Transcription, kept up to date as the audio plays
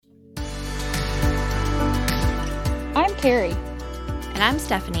I'm Carrie. And I'm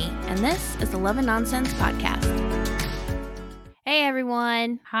Stephanie, and this is the Love and Nonsense Podcast. Hey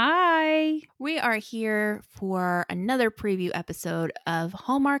everyone. Hi. We are here for another preview episode of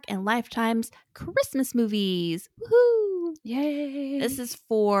Hallmark and Lifetime's Christmas movies. Woohoo! Yay. This is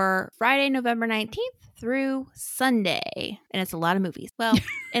for Friday, November 19th through Sunday. And it's a lot of movies. Well,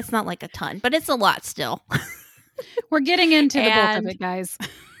 it's not like a ton, but it's a lot still. We're getting into the bulk of it, guys.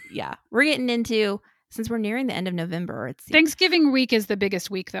 Yeah, we're getting into, since we're nearing the end of November, it's Thanksgiving week is the biggest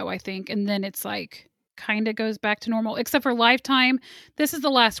week, though, I think. And then it's like kind of goes back to normal, except for Lifetime. This is the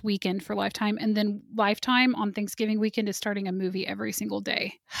last weekend for Lifetime. And then Lifetime on Thanksgiving weekend is starting a movie every single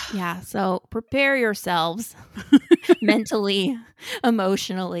day. Yeah, so prepare yourselves mentally,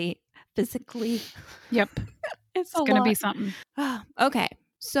 emotionally, physically. Yep. It's going to be something. Okay,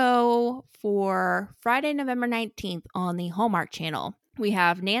 so for Friday, November 19th on the Hallmark Channel, we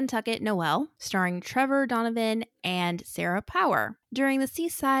have Nantucket Noel, starring Trevor Donovan and Sarah Power. During the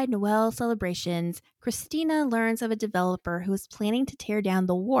Seaside Noel celebrations, Christina learns of a developer who is planning to tear down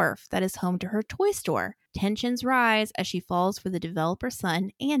the wharf that is home to her toy store. Tensions rise as she falls for the developer's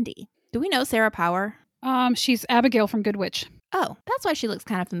son, Andy. Do we know Sarah Power? She's Abigail from Good Witch. Oh, that's why she looks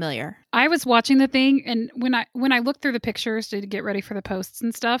kind of familiar. I was watching the thing, and when I looked through the pictures to get ready for the posts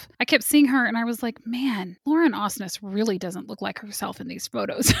and stuff, I kept seeing her, and I was like, man, Lauren Osnes really doesn't look like herself in these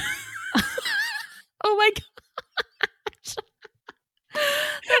photos. Oh my gosh.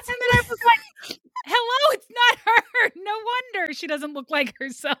 And then I was like, hello, it's not her. No wonder she doesn't look like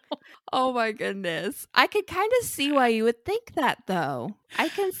herself. Oh my goodness. I could kind of see why you would think that, though. I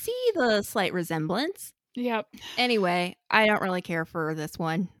can see the slight resemblance. Yep. Anyway, I don't really care for this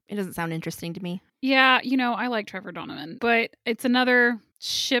one. It doesn't sound interesting to me. Yeah, I like Trevor Donovan, but it's another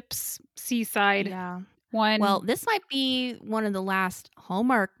ship's seaside one. Well, this might be one of the last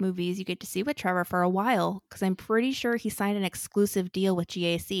Hallmark movies you get to see with Trevor for a while, because I'm pretty sure he signed an exclusive deal with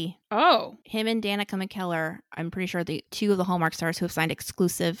GAC. Oh. Him and Danica McKellar, I'm pretty sure the two of the Hallmark stars who have signed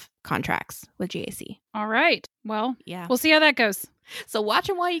exclusive contracts with GAC. All right. Well, yeah, we'll see how that goes. So watch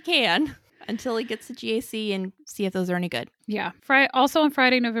him while you can. Until he gets to GAC and see if those are any good. Yeah. Also on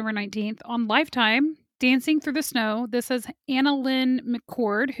Friday, November 19th, on Lifetime, Dancing Through the Snow. This is Anna Lynn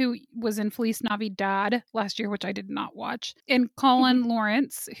McCord, who was in Feliz Navidad last year, which I did not watch, and Colin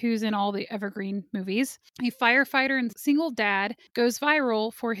Lawrence, who's in all the Evergreen movies. A firefighter and single dad goes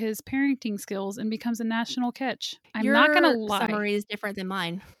viral for his parenting skills and becomes a national catch. I'm not going to lie. Your summary is different than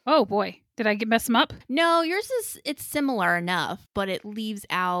mine. Oh, boy. Did I mess them up? No, it's similar enough, but it leaves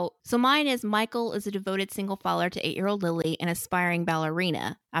out. So mine is Michael is a devoted single father to 8-year-old Lily, an aspiring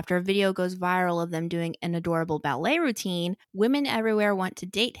ballerina. After a video goes viral of them doing an adorable ballet routine, women everywhere want to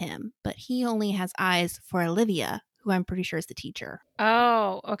date him, but he only has eyes for Olivia, who I'm pretty sure is the teacher.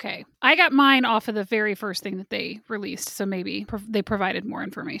 Oh, okay. I got mine off of the very first thing that they released, so maybe they provided more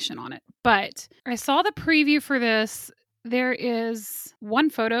information on it. But I saw the preview for this. There is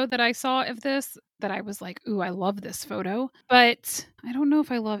one photo that I saw of this that I was like, ooh, I love this photo. But I don't know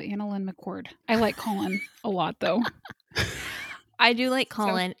if I love Anna Lynn McCord. I like Colin a lot, though. I do like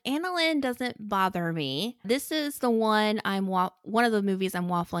Colin. So, Anna Lynn doesn't bother me. This is the one one of the movies I'm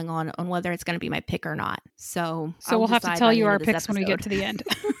waffling on whether it's going to be my pick or not. So we'll have to tell you our picks when we get to the end.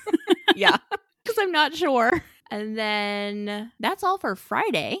 Yeah, because I'm not sure. And then that's all for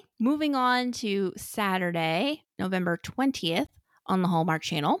Friday. Moving on to Saturday, November 20th on the Hallmark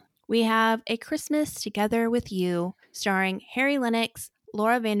Channel. We have A Christmas Together with You, starring Harry Lennox,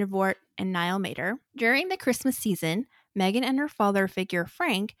 Laura Vandervoort, and Niall Mater. During the Christmas season, Megan and her father figure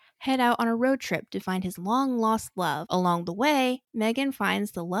Frank head out on a road trip to find his long-lost love. Along the way, Megan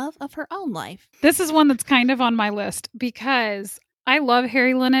finds the love of her own life. This is one that's kind of on my list because I love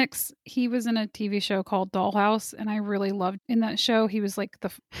Harry Lennox. He was in a TV show called Dollhouse, and I really loved in that show. He was like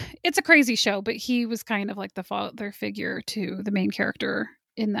it's a crazy show, but he was kind of like the father figure to the main character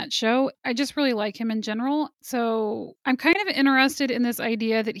in that show. I just really like him in general. So I'm kind of interested in this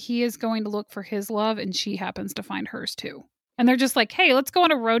idea that he is going to look for his love and she happens to find hers too. And they're just like, hey, let's go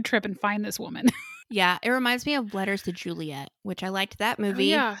on a road trip and find this woman. Yeah, it reminds me of Letters to Juliet, which I liked that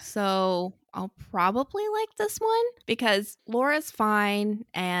movie. Oh, yeah. So I'll probably like this one because Laura's fine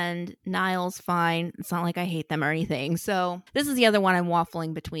and Niall's fine. It's not like I hate them or anything. So this is the other one I'm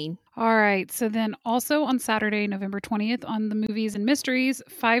waffling between. All right. So then also on Saturday, November 20th on the Movies and Mysteries,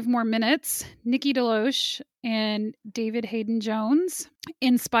 5 More Minutes, Nikki DeLoach and David Hayden Jones.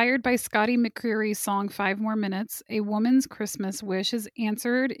 Inspired by Scotty McCreery's song 5 More Minutes, a woman's Christmas wish is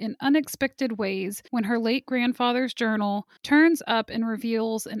answered in unexpected ways when her late grandfather's journal turns up and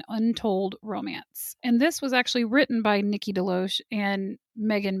reveals an untold romance. And this was actually written by Nikki DeLoach and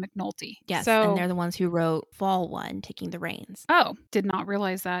Megan McNulty. Yes, So, and they're the ones who wrote Fall One, Taking the Reins. Oh, did not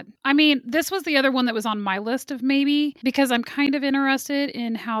realize that. I mean, this was the other one that was on my list of maybe, because I'm kind of interested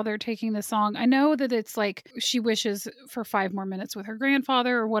in how they're taking the song. I know that it's like she wishes for 5 more minutes with her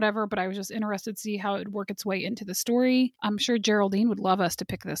grandfather or whatever, but I was just interested to see how it would work its way into the story. I'm sure Geraldine would love us to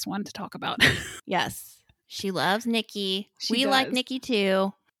pick this one to talk about. Yes. She loves Nikki. She We does. like Nikki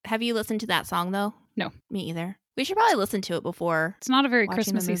too. Have you listened to that song though? No. Me either. We should probably listen to it before. It's not a very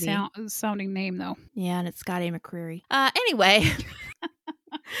watching the Christmassy movie. sounding name, though. Yeah, and it's Scott A. McCreery. Anyway.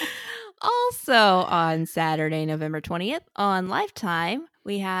 Also on Saturday, November 20th, on Lifetime,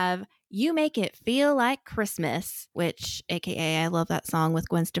 we have You Make It Feel Like Christmas, which, aka, I love that song with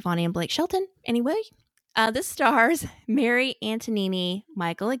Gwen Stefani and Blake Shelton. Anyway, this stars Mary Antonini,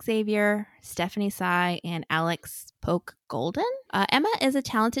 Michael Xavier, Stephanie Sy, and Alex Polk Golden. Emma is a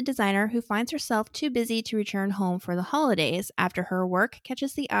talented designer who finds herself too busy to return home for the holidays after her work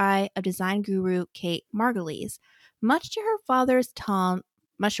catches the eye of design guru Kate Margulies, much to her father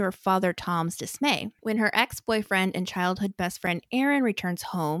Tom's dismay. When her ex-boyfriend and childhood best friend Aaron returns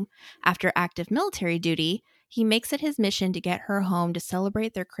home after active military duty, he makes it his mission to get her home to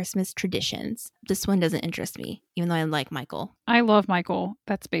celebrate their Christmas traditions. This one doesn't interest me, even though I like Michael. I love Michael.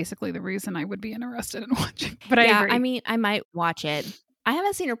 That's basically the reason I would be interested in watching. But I agree. I mean, I might watch it. I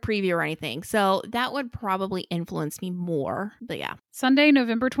haven't seen a preview or anything, so that would probably influence me more. But yeah. Sunday,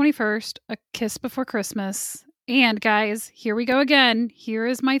 November 21st, A Kiss Before Christmas. And guys, here we go again. Here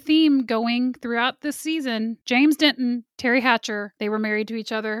is my theme going throughout this season. James Denton, Terry Hatcher, they were married to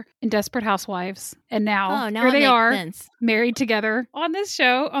each other in Desperate Housewives. And now here they are, married together on this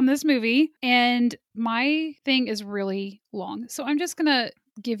show, on this movie. And my thing is really long. So I'm just going to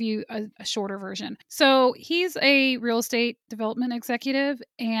give you a shorter version. So he's a real estate development executive,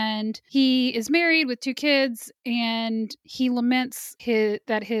 and he is married with 2 kids, and he laments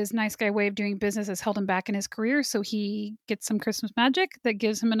that his nice guy way of doing business has held him back in his career. So he gets some Christmas magic that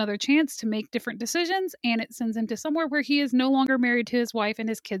gives him another chance to make different decisions, and it sends him to somewhere where he is no longer married to his wife and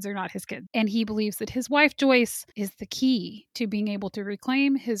his kids are not his kids. And he believes that his wife, Joyce, is the key to being able to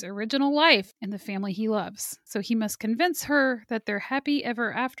reclaim his original life and the family he loves. So he must convince her that their happily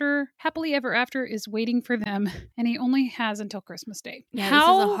ever after is waiting for them, and he only has until Christmas Day. Yeah, this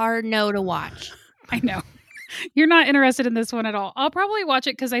is a hard no to watch. I know. You're not interested in this one at all. I'll probably watch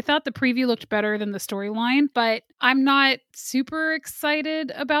it because I thought the preview looked better than the storyline, but I'm not super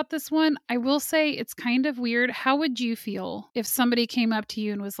excited about this one. I will say it's kind of weird. How would you feel if somebody came up to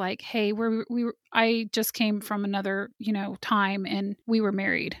you and was like, "Hey, I just came from another, time and we were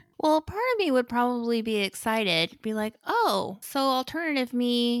married"? Well, part of me would probably be excited, be like, "Oh, so alternative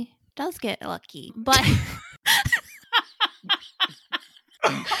me does get lucky." But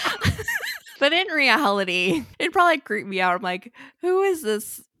But in reality, it'd probably creep me out. I'm like, who is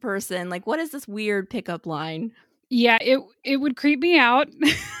this person? Like, what is this weird pickup line? Yeah, it would creep me out.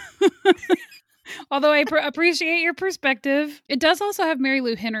 Although I appreciate your perspective. It does also have Mary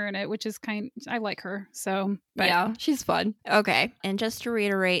Lou Henner in it, which is I like her. So, yeah, she's fun. Okay. And just to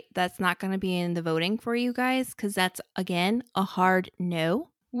reiterate, that's not going to be in the voting for you guys, because that's, again, a hard no.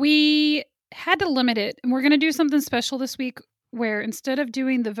 We had to limit it, and we're going to do something special this week where instead of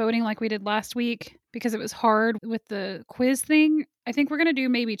doing the voting like we did last week, because it was hard with the quiz thing, I think we're going to do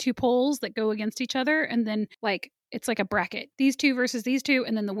maybe 2 polls that go against each other, and then it's like a bracket. These 2 versus these 2,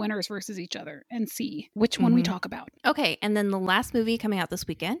 and then the winners versus each other, and see which one we talk about. Okay, and then the last movie coming out this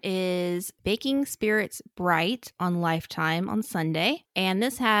weekend is Baking Spirits Bright on Lifetime on Sunday. And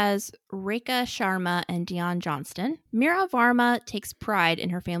this has Rekha Sharma and Dion Johnston. Mira Varma takes pride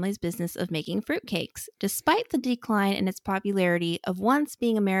in her family's business of making fruitcakes, despite the decline in its popularity of once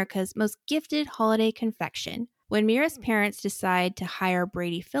being America's most gifted holiday confection. When Mira's parents decide to hire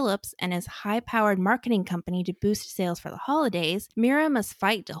Brady Phillips and his high-powered marketing company to boost sales for the holidays, Mira must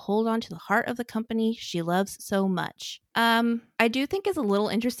fight to hold on to the heart of the company she loves so much. I do think it's a little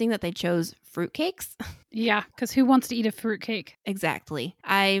interesting that they chose fruitcakes. Yeah, because who wants to eat a fruitcake? Exactly.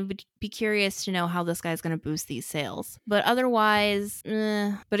 I would be curious to know how this guy's going to boost these sales. But otherwise,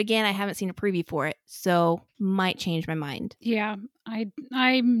 but again, I haven't seen a preview for it, so might change my mind. Yeah,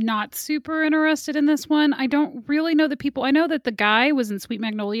 I'm not super interested in this one. I don't really know the people. I know that the guy was in Sweet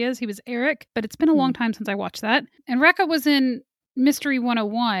Magnolias. He was Eric, but it's been a long time since I watched that. And Rekha was in Mystery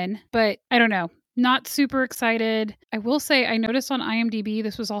 101, but I don't know. Not super excited. I will say I noticed on IMDb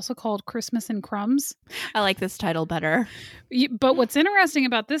this was also called Christmas and Crumbs. I like this title better. But what's interesting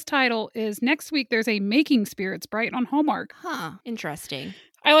about this title is next week there's a Making Spirits Bright on Hallmark. Huh. Interesting.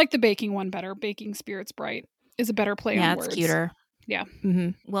 I like the baking one better. Baking Spirits Bright is a better play on words. Yeah, it's cuter. Yeah. Mm-hmm.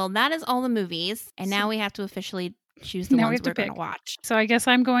 Well, that is all the movies. And now we have to officially choose the Now we ones have to we're going to pick. watch. So I guess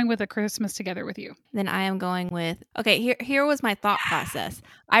I'm going with A Christmas Together with You. Then I am going with, okay, here was my thought process.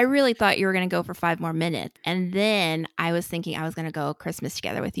 I really thought you were going to go for 5 more minutes. And then I was thinking I was going to go Christmas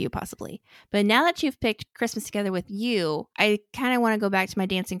Together with You, possibly. But now that you've picked Christmas Together with You, I kind of want to go back to my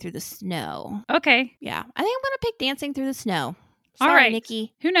Dancing Through the Snow. Okay. Yeah, I think I'm going to pick Dancing Through the Snow. All Sorry, right.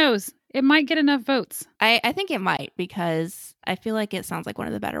 Nikki. Who knows? It might get enough votes. I think it might, because I feel like it sounds like one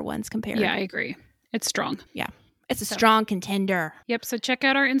of the better ones compared. Yeah, I agree. It's strong. Yeah. It's a strong contender. Yep. So check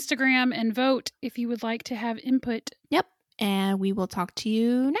out our Instagram and vote if you would like to have input. Yep. And we will talk to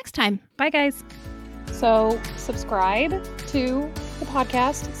you next time. Bye, guys. So subscribe to the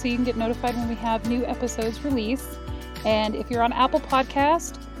podcast so you can get notified when we have new episodes released. And if you're on Apple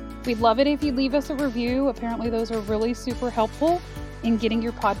Podcast, we'd love it if you leave us a review. Apparently those are really super helpful in getting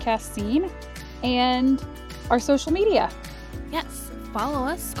your podcast seen. And our social media. Yes. Follow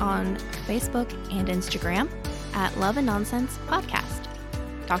us on Facebook and Instagram at Love and Nonsense Podcast.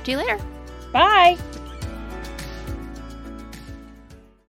 Talk to you later. Bye.